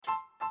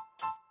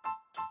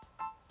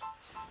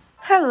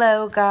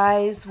Hello,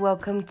 guys.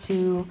 Welcome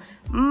to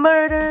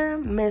Murder,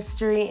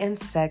 Mystery, and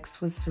Sex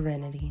with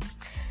Serenity.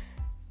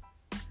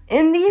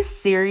 In this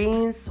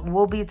series,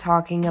 we'll be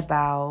talking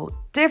about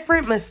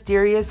different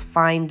mysterious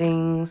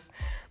findings,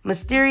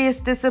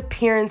 mysterious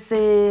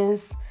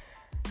disappearances.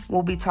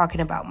 We'll be talking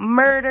about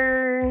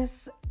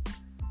murders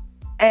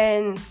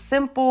and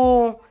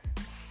simple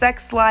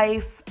sex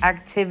life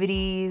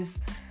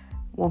activities.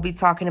 We'll be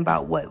talking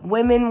about what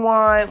women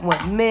want,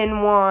 what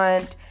men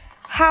want,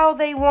 how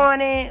they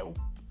want it,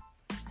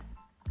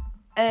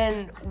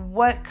 and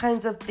what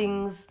kinds of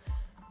things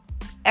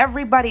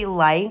everybody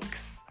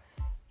likes.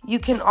 You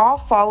can all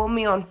follow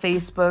me on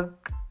Facebook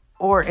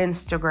or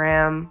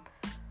Instagram.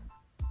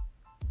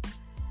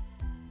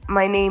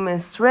 My name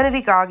is Serenity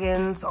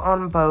Goggins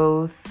on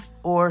both,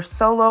 or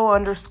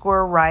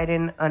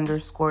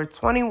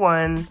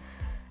solo_Ryden_21.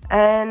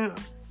 And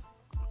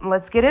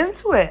let's get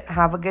into it.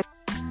 Have a good